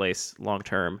to this place long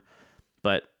term.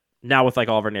 But now with like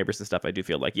all of our neighbors and stuff, I do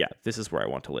feel like, yeah, this is where I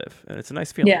want to live, and it's a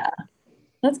nice feeling. Yeah,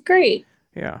 that's great.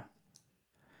 Yeah.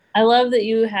 I love that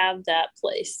you have that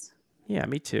place. Yeah,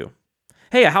 me too.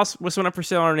 Hey, a house was went up for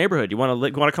sale in our neighborhood. You want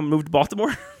to come move to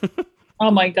Baltimore?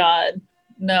 Oh my God,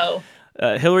 no.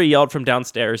 Hillary yelled from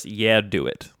downstairs, "Yeah, do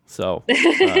it." So,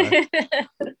 yeah,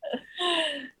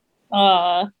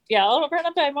 I'll run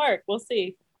up by Mark. We'll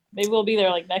see. Maybe we'll be there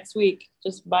like next week,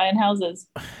 just buying houses.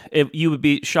 You would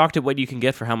be shocked at what you can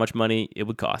get for how much money it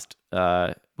would cost.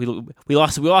 We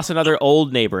lost another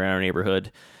old neighbor in our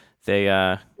neighborhood. They,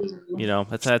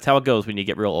 that's how it goes when you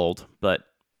get real old. But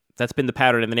that's been the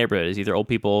pattern in the neighborhood: is either old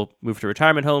people move to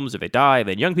retirement homes, if they die,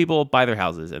 then young people buy their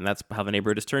houses, and that's how the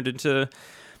neighborhood has turned into a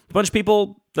bunch of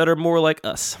people that are more like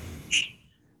us.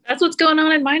 That's what's going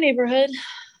on in my neighborhood.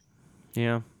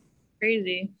 Yeah,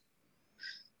 crazy,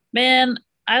 man.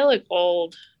 I look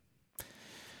old.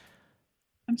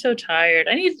 I'm so tired.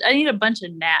 I need a bunch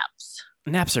of naps.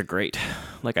 Naps are great,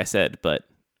 like I said, but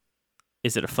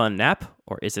is it a fun nap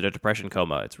or is it a depression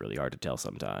coma? It's really hard to tell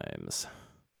sometimes.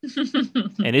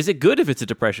 And is it good if it's a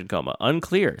depression coma?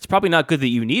 Unclear. It's probably not good that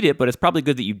you need it, but it's probably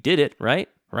good that you did it, right?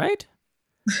 Right?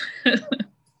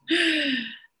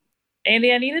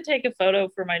 Andy, I need to take a photo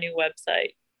for my new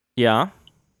website. Yeah.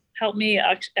 Help me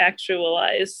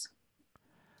actualize.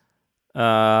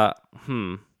 What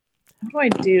do I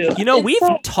do? We've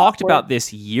talked about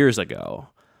this years ago.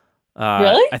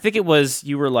 Really? I think it was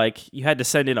you were like you had to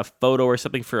send in a photo or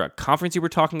something for a conference you were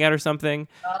talking at or something,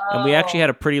 and we actually had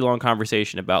a pretty long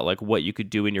conversation about like what you could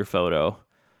do in your photo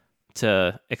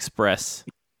to express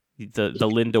the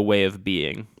Linda way of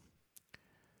being.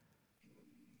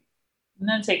 I'm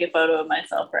gonna take a photo of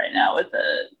myself right now with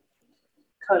a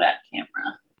Kodak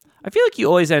camera. I feel like you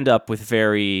always end up with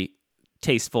very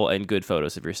tasteful and good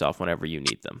photos of yourself whenever you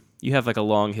need them. You have like a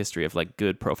long history of like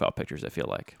good profile pictures, I feel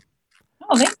like.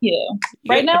 Oh, thank you.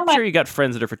 I'm sure you got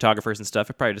friends that are photographers and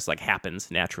stuff. It probably just like happens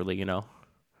naturally,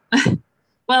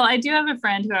 Well, I do have a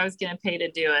friend who I was going to pay to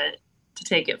do it, to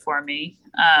take it for me.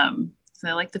 So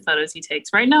I like the photos he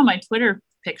takes. Right now, my Twitter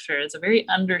picture is a very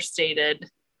understated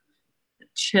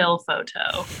chill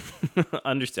photo.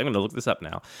 Understand. I'm gonna look this up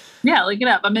now. Yeah, look it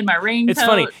up. I'm in my raincoat. It's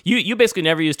funny. You basically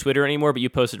never use Twitter anymore, but you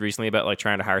posted recently about like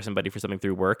trying to hire somebody for something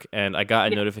through work, and I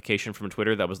got a notification from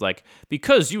Twitter that was like,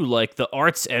 because you like the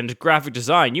arts and graphic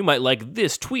design, you might like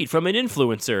this tweet from an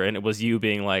influencer, and it was you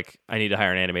being like, I need to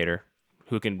hire an animator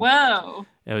who can. Whoa!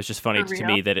 It was just funny For to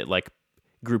real? me that it like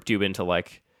grouped you into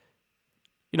like.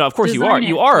 Of course Design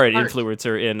you are an art.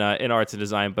 influencer in arts and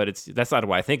design, but that's not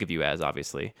what I think of you as.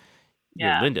 Obviously,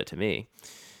 Yeah. you're Linda to me.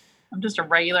 I'm just a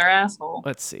regular asshole.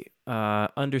 Let's see.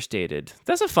 Understated.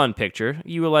 That's a fun picture.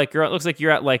 You were like, looks like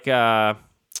you're at like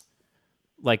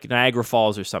Niagara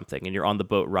Falls or something, and you're on the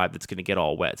boat ride that's gonna get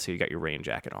all wet, so you got your rain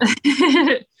jacket on.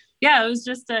 Yeah, it was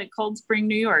just at Cold Spring,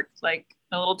 New York, like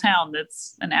a little town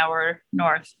that's an hour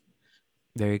north.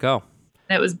 There you go.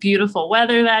 And it was beautiful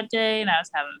weather that day, and I was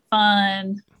having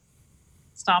fun,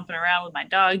 stomping around with my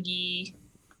doggy.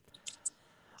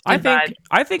 I Good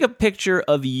vibe. think a picture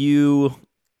of you.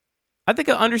 I think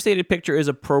an understated picture is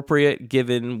appropriate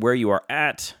given where you are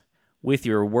at with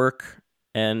your work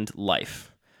and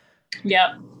life,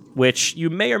 Yep. which you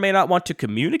may or may not want to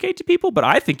communicate to people, but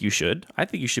I think you should. I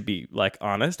think you should be like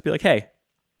honest, be like, hey,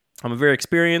 I'm a very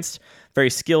experienced, very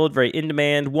skilled, very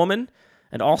in-demand woman,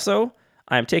 and also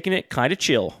I'm taking it kind of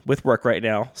chill with work right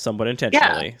now, somewhat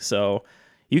intentionally. So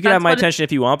you can That's have my what attention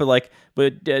if you want,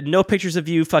 but no pictures of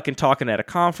you fucking talking at a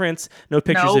conference, no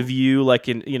pictures Nope. of you like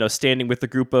in standing with a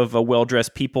group of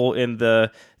well-dressed people in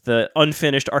the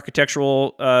unfinished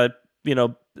architectural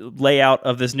layout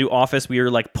of this new office. We are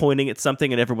like pointing at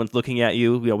something and everyone's looking at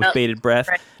you, with Nope. bated breath.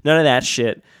 Right. None of that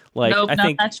shit. Like Nope, I not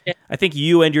think that shit. I think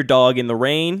you and your dog in the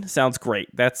rain sounds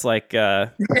great. That's like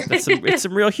it's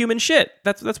some real human shit.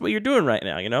 That's what you're doing right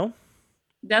now,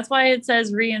 That's why it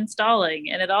says reinstalling,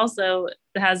 and it also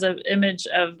has an image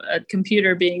of a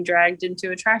computer being dragged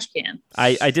into a trash can.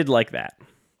 I did like that.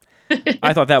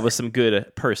 I thought that was some good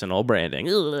personal branding.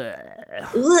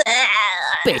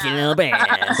 Personal brand.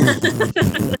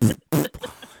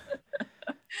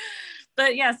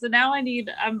 But yeah, so now I'm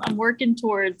working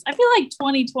towards, I feel like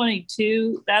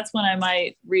 2022, that's when I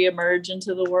might reemerge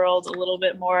into the world a little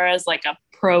bit more as like a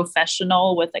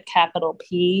professional with a capital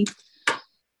P.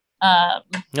 Oh,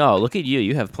 look at you.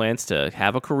 You have plans to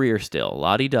have a career still.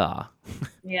 La-di-da.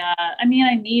 Yeah, I mean,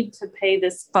 I need to pay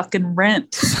this fucking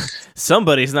rent.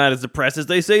 Somebody's not as depressed as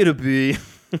they say to be.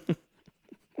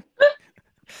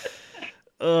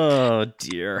 Oh,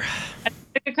 dear. I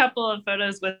took a couple of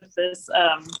photos with this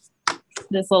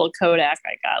little Kodak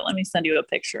I got. Let me send you a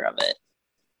picture of it.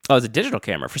 Oh, it's a digital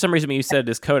camera. For some reason, when you said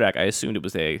this Kodak, I assumed it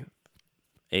was a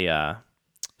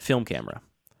film camera.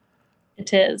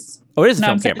 It is. Oh, it is a No,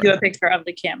 film I'm sending camera. you a picture of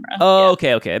the camera. Oh,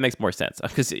 Yeah. okay. It makes more sense.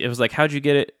 Because it was like, how'd you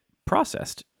get it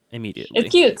processed immediately?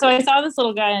 It's cute. So I saw this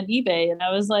little guy on eBay and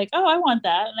I was like, oh, I want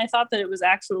that. And I thought that it was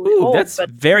actually Ooh, old. that's but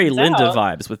very turns Linda out-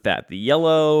 vibes with that. The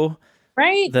yellow,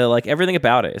 Right? the like everything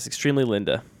about it is extremely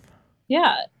Linda.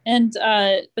 Yeah. And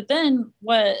but then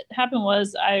what happened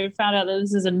was I found out that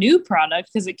this is a new product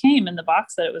because it came in the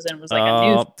box that it was in was like a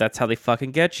new. Oh, that's how they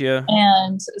fucking get you.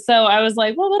 And so I was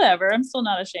like, well, whatever. I'm still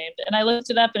not ashamed. And I looked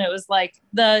it up and it was like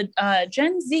the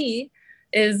Gen Z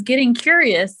is getting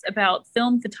curious about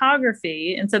film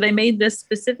photography. And so they made this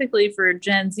specifically for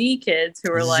Gen Z kids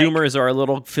who are like, Zoomers are a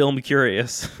little film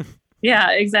curious.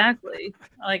 yeah, exactly.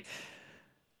 Like,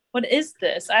 what is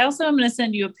this? I also am going to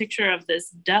send you a picture of this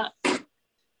duck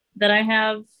that I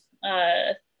have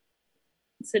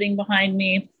sitting behind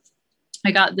me.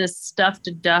 I got this stuffed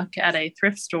duck at a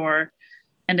thrift store,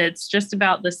 and it's just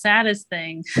about the saddest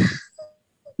thing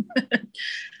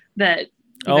that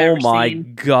you've Oh ever my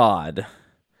seen. god.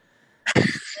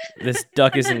 This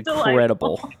duck is Delightful.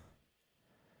 incredible.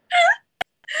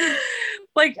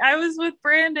 Like, I was with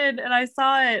Brandon and I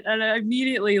saw it and I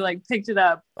immediately like picked it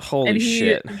up. Holy And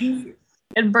shit.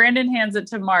 And Brandon hands it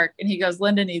to Mark and he goes,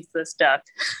 Linda needs this duck.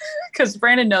 Because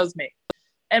Brandon knows me.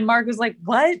 And Mark was like,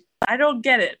 what? I don't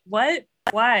get it. What?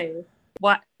 Why?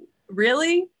 What?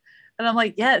 Really? And I'm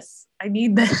like, yes, I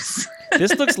need this.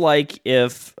 This looks like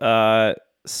if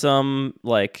some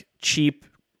like cheap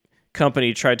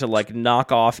company tried to like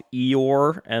knock off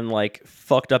Eeyore and like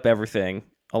fucked up everything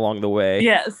along the way.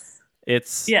 Yes.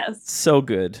 It's Yes. so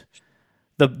good.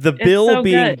 The bill so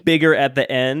being good. bigger at the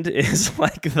end is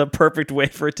like the perfect way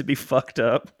for it to be fucked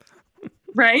up.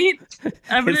 Right?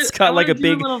 It's got like a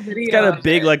big, it's got a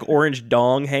big like orange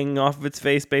dong hanging off of its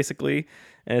face basically,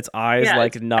 and its eyes Yeah,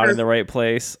 like it's not in the right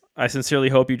place. I sincerely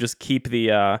hope you just keep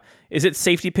the is it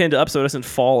safety pinned up so it doesn't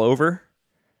fall over?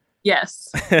 Yes.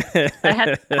 I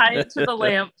had to tie it to the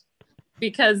lamp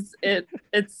because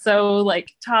it's so like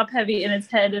top heavy and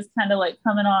its head is kind of like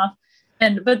coming off.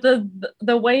 And but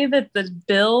the way that the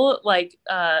bill like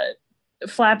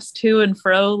flaps to and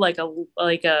fro like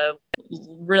a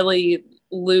really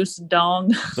loose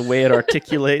dong. The way it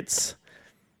articulates.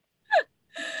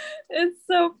 It's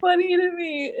so funny to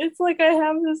me. It's like I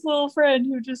have this little friend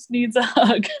who just needs a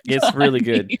hug. It's really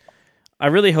good. I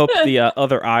really hope the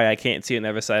other eye I can't see on the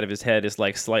other side of his head is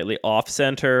like slightly off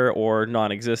center or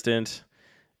non-existent.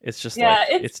 It's just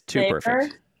it's too there.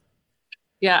 Perfect.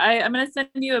 Yeah, I'm going to send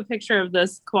you a picture of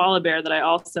this koala bear that I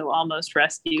also almost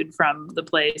rescued from the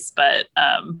place, but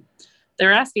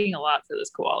they're asking a lot for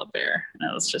this koala bear, and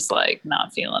I was just like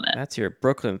not feeling it. That's your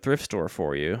Brooklyn thrift store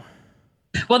for you.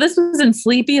 Well, this was in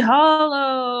Sleepy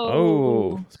Hollow.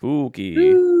 Oh, spooky.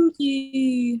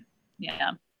 Spooky.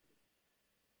 Yeah.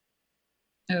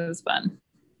 It was fun.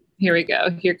 Here we go.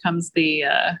 Here comes the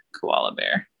koala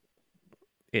bear.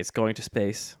 It's going to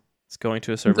space. It's going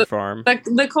to a server farm.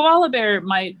 The koala bear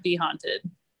might be haunted.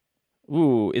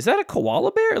 Ooh, is that a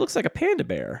koala bear? It looks like a panda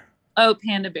bear. Oh,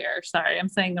 panda bear. Sorry, I'm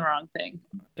saying the wrong thing.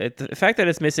 The fact that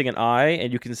it's missing an eye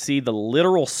and you can see the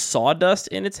literal sawdust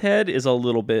in its head is a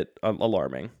little bit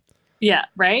alarming. Yeah,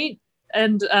 right?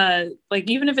 And like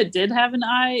even if it did have an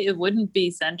eye, it wouldn't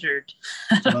be centered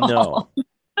at all.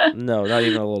 No, not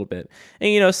even a little bit.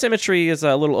 And, symmetry is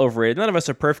a little overrated. None of us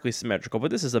are perfectly symmetrical,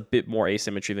 but this is a bit more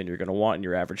asymmetry than you're going to want in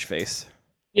your average face.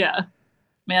 Yeah.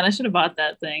 Man, I should have bought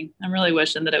that thing. I'm really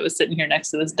wishing that it was sitting here next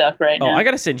to this duck right now. Oh, I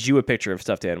got to send you a picture of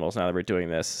stuffed animals now that we're doing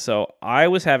this. So I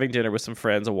was having dinner with some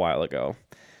friends a while ago,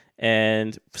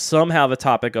 and somehow the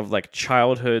topic of, like,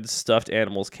 childhood stuffed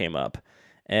animals came up.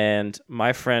 And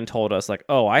my friend told us, like,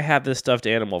 oh, I have this stuffed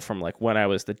animal from, like,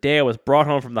 the day I was brought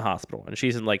home from the hospital. And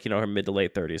she's in, like, her mid to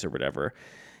late 30s or whatever.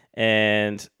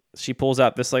 And she pulls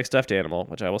out this, like, stuffed animal,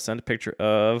 which I will send a picture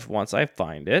of once I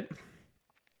find it.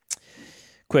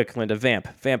 Quick, Linda, vamp.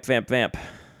 Vamp?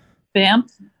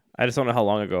 I just don't know how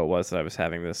long ago it was that I was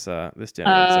having this dinner, so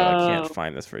I can't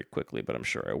find this very quickly, but I'm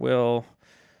sure I will.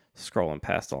 Scrolling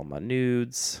past all my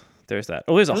nudes. There's that.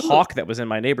 Oh, there's a hawk that was in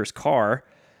my neighbor's car.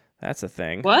 That's a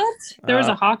thing. What? There was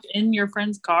a hawk in your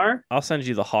friend's car? I'll send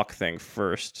you the hawk thing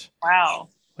first. Wow.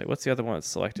 Wait, what's the other one that's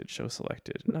selected? Show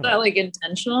selected. No. Is that like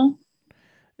intentional?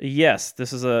 Yes,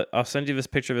 I'll send you this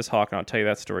picture of this hawk, and I'll tell you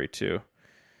that story too.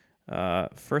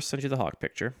 First, send you the hawk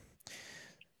picture.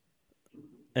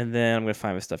 And then I'm going to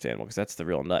find the stuffed animal because that's the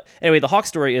real nut. Anyway, the hawk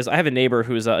story is I have a neighbor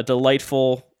who's a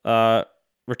delightful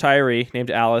retiree named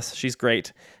Alice. She's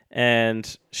great.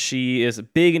 And she is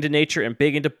big into nature and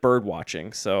big into bird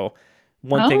watching. So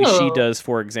one thing she does,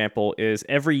 for example, is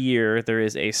every year there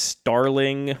is a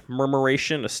starling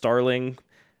murmuration, a starling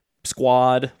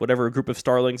squad, whatever a group of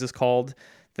starlings is called,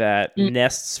 that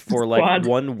nests for like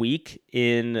 1 week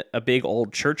in a big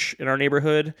old church in our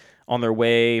neighborhood on their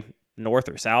way north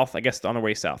or south. I guess on their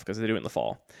way south because they do it in the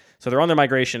fall. So they're on their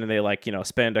migration and they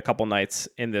spend a couple nights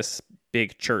in this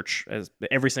big church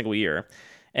every single year.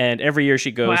 And every year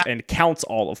she goes and counts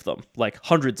all of them, like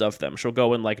hundreds of them. She'll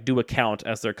go and like do a count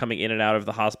as they're coming in and out of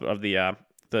the hospital of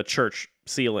the church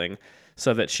ceiling,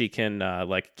 so that she can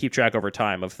like keep track over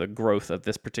time of the growth of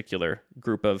this particular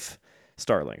group of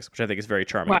starlings, which I think is very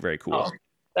charming, and very cool. Oh,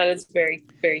 that is very,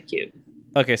 very cute.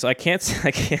 Okay, so I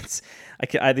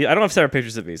don't have several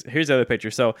pictures of these. Here's the other picture.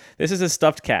 So this is a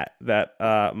stuffed cat that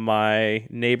my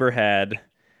neighbor had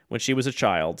when she was a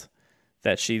child,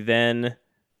 that she then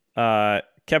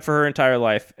kept for her entire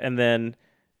life, and then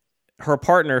her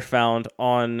partner found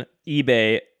on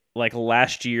eBay like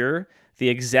last year the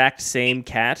exact same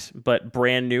cat, but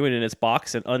brand new and in its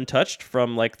box and untouched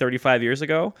from like 35 years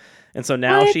ago. And so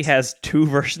now she has two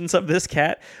versions of this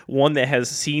cat, one that has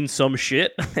seen some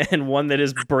shit and one that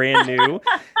is brand new.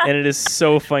 And it is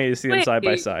so funny to see them side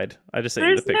by side. I just sent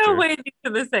you the picture. There's no way these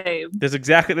are the same.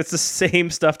 It's the same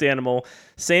stuffed animal,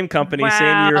 same company,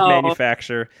 same year of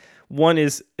manufacture. One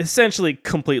is essentially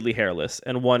completely hairless,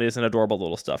 and one is an adorable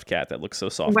little stuffed cat that looks so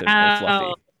soft and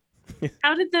fluffy.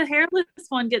 How did the hairless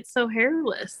one get so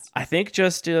hairless? I think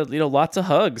just lots of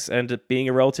hugs and being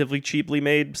a relatively cheaply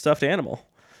made stuffed animal.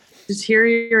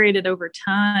 Deteriorated over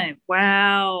time.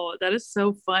 Wow, that is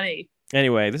so funny.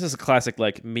 Anyway, this is a classic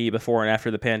like me before and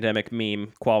after the pandemic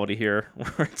meme quality here,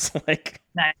 where it's like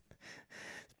nice.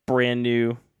 Brand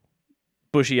new,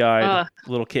 bushy-eyed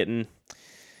little kitten,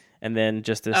 and then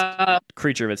just this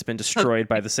creature that's been destroyed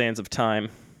by the sands of time.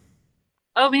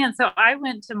 Oh man, so I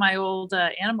went to my old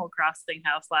Animal Crossing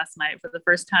house last night for the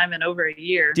first time in over a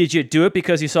year. Did you do it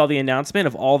because you saw the announcement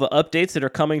of all the updates that are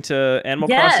coming to Animal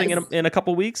Crossing in a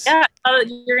couple weeks? Yeah,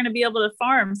 you're going to be able to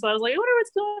farm. So I was like, I wonder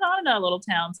what's going on in that little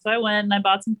town. So I went and I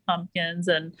bought some pumpkins,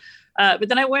 and but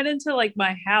then I went into like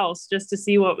my house just to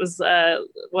see what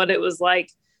it was like.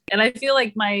 And I feel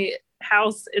like my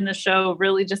house in the show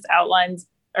really just outlines,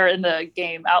 or in the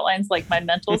game outlines, like my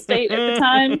mental state at the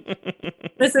time.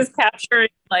 This is capturing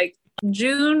like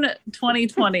June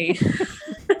 2020.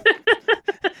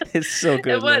 It's so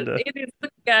good, And what Linda. it is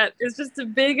looking at is just a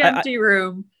big empty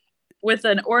room with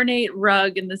an ornate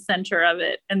rug in the center of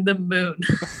it, and the moon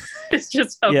is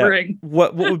just hovering. Yeah.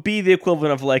 What would be the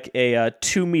equivalent of like a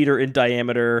 2 meter in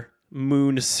diameter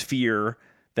moon sphere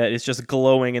that is just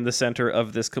glowing in the center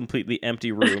of this completely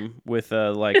empty room with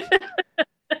like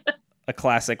a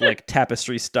classic like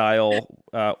tapestry style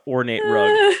ornate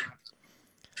rug.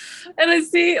 And I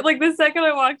see, like, the second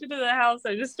I walked into the house,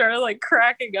 I just started like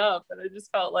cracking up, and I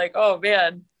just felt like, oh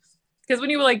man. Because when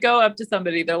you like go up to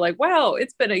somebody, they're like, wow,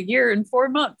 it's been a year and 4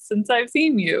 months since I've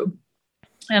seen you.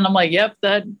 And I'm like, yep,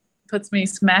 that puts me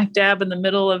smack dab in the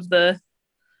middle of the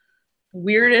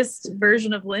weirdest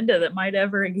version of Linda that might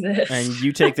ever exist. And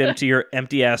you take them to your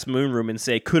empty ass moon room and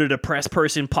say, could a depressed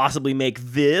person possibly make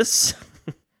this?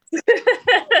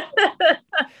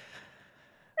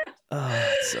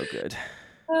 Oh, it's so good.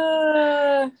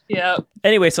 Yeah.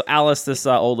 Anyway, so Alice, this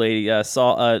old lady,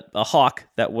 saw a hawk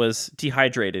that was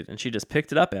dehydrated, and she just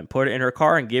picked it up and put it in her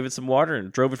car and gave it some water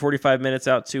and drove it 45 minutes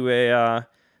out to an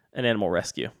animal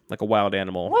rescue, like a wild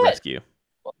animal rescue.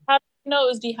 How did you know it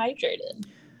was dehydrated?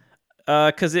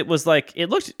 Because it was like, it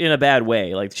looked in a bad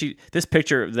way. Like this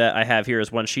picture that I have here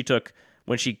is one she took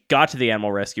when she got to the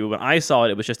animal rescue. When I saw it,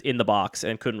 it was just in the box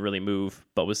and couldn't really move,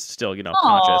 but was still,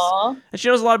 conscious. And she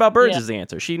knows a lot about birds, is the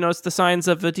answer. She knows the signs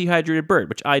of a dehydrated bird,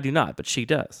 which I do not, but she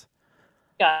does.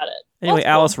 Got it. Anyway, That's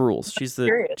Alice cool. rules. She's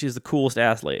the coolest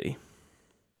ass lady.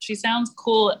 She sounds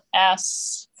cool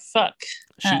as fuck.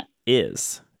 She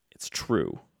is. It's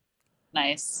true.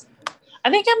 Nice. I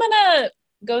think I'm gonna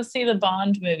go see the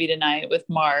Bond movie tonight with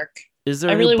Mark. Is there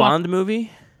a new Bond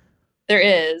movie? There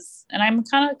is. And I'm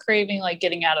kind of craving like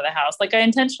getting out of the house. Like I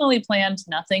intentionally planned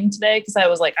nothing today because I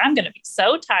was like, I'm going to be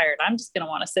so tired. I'm just going to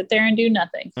want to sit there and do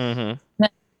nothing. Mm-hmm.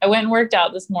 I went and worked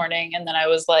out this morning, and then I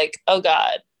was like, oh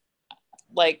God,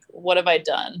 like, what have I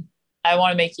done? I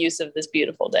want to make use of this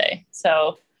beautiful day.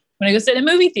 So I'm going to go sit in a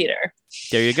movie theater.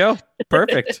 There you go.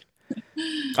 Perfect.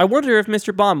 I wonder if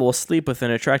Mr. Bond will sleep with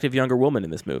an attractive younger woman in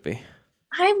this movie.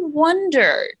 I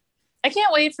wonder. I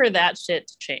can't wait for that shit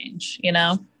to change, you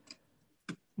know?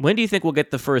 When do you think we'll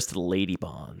get the first Lady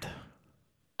Bond?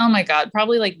 Oh my God,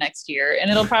 probably like next year.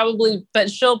 And but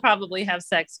she'll probably have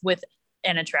sex with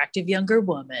an attractive younger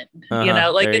woman. Uh-huh. You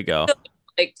know, like there you go.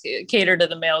 Like cater to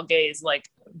the male gaze, like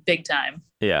big time.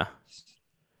 Yeah.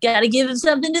 Gotta give him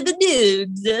something to the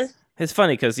dudes. It's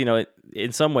funny because,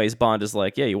 in some ways Bond is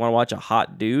like, yeah, you want to watch a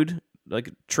hot dude like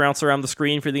trounce around the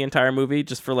screen for the entire movie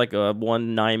just for like a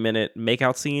 1 9-minute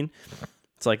makeout scene.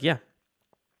 It's like, yeah.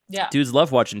 Dudes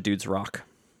love watching dudes rock.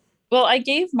 Well, I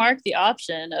gave Mark the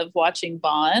option of watching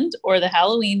Bond or the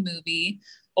Halloween movie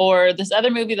or this other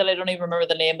movie that I don't even remember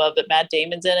the name of, but Matt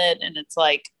Damon's in it, and it's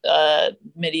like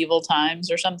medieval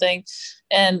times or something.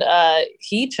 And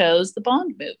he chose the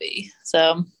Bond movie.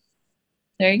 So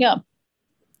there you go.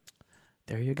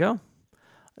 There you go.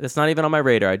 That's not even on my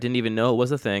radar. I didn't even know it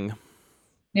was a thing.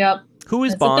 Yep. Who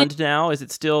is Bond now? Is it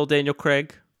still Daniel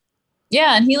Craig?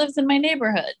 Yeah, and he lives in my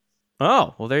neighborhood.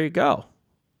 Oh, well, there you go.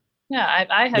 Yeah,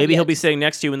 I have. Maybe he'll be sitting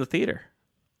next to you in the theater.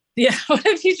 Yeah, what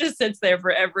if he just sits there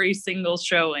for every single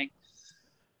showing,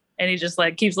 and he just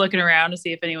like keeps looking around to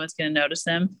see if anyone's going to notice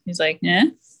him? He's like,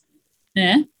 anyone?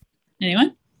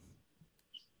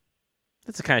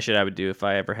 That's the kind of shit I would do if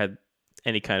I ever had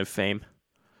any kind of fame.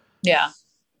 Yeah,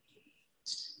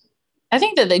 I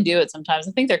think that they do it sometimes.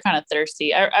 I think they're kind of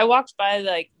thirsty. I walked by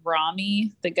like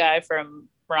Rami, the guy from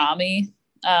Rami.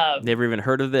 Never even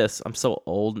heard of this. I'm so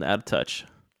old and out of touch.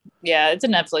 Yeah, it's a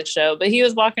Netflix show, but he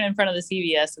was walking in front of the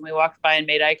CVS, and we walked by and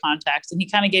made eye contact, and he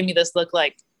kind of gave me this look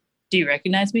like, do you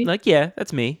recognize me? Like, yeah,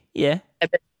 that's me. Yeah. I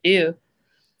bet you do.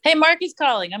 Hey, Mark is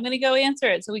calling. I'm going to go answer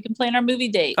it so we can plan our movie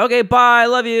date. Okay, bye.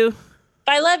 Love you.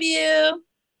 Bye, love you.